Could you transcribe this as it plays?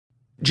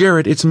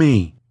Jared, it's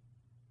me.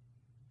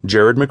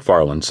 Jared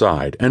McFarland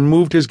sighed and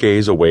moved his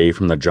gaze away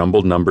from the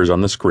jumbled numbers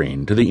on the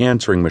screen to the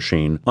answering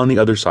machine on the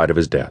other side of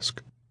his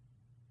desk.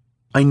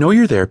 I know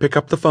you're there. Pick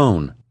up the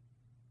phone.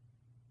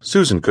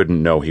 Susan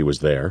couldn't know he was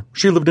there.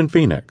 She lived in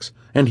Phoenix,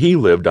 and he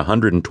lived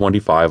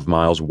 125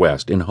 miles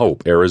west in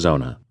Hope,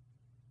 Arizona.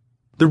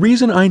 The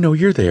reason I know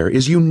you're there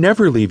is you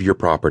never leave your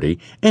property,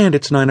 and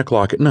it's 9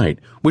 o'clock at night,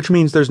 which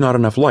means there's not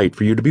enough light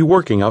for you to be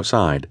working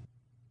outside.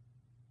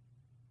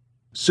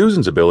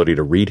 Susan's ability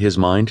to read his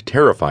mind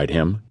terrified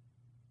him.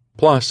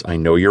 Plus, I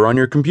know you're on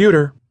your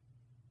computer.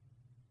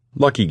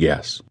 Lucky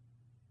guess.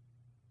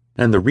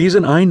 And the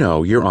reason I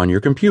know you're on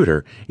your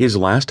computer is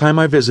last time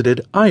I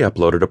visited, I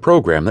uploaded a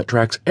program that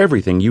tracks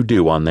everything you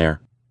do on there.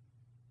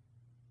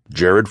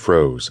 Jared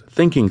froze,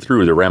 thinking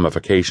through the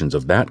ramifications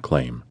of that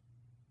claim.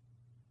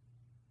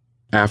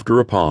 After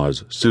a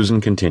pause, Susan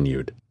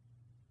continued.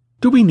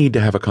 Do we need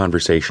to have a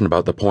conversation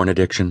about the porn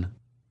addiction?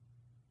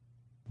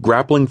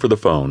 Grappling for the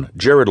phone,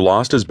 Jared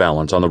lost his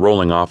balance on the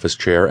rolling office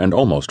chair and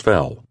almost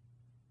fell.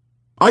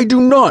 I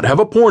do not have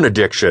a porn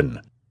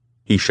addiction,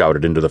 he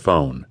shouted into the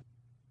phone.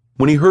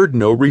 When he heard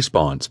no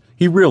response,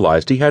 he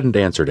realized he hadn't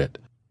answered it.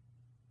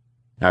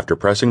 After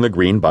pressing the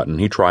green button,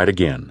 he tried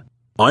again.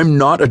 I'm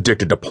not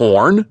addicted to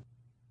porn.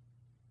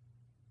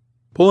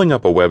 Pulling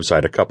up a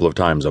website a couple of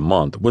times a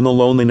month when the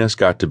loneliness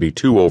got to be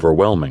too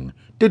overwhelming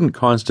didn't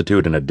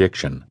constitute an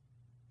addiction.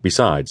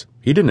 Besides,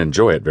 he didn't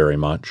enjoy it very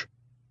much.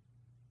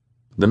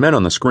 The men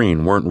on the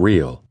screen weren't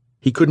real.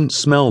 He couldn't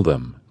smell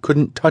them,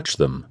 couldn't touch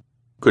them,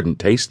 couldn't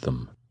taste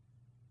them.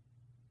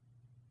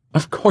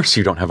 Of course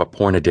you don't have a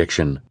porn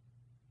addiction,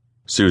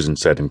 Susan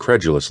said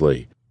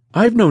incredulously.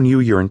 I've known you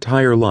your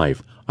entire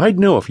life. I'd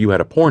know if you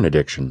had a porn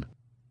addiction.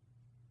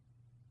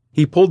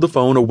 He pulled the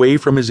phone away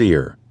from his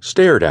ear,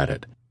 stared at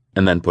it,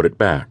 and then put it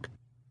back.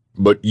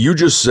 But you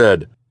just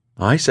said...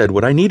 I said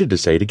what I needed to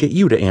say to get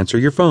you to answer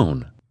your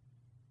phone.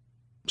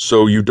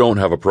 So you don't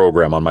have a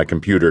program on my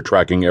computer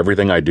tracking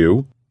everything I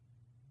do?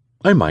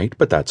 I might,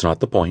 but that's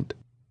not the point,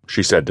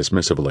 she said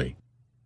dismissively.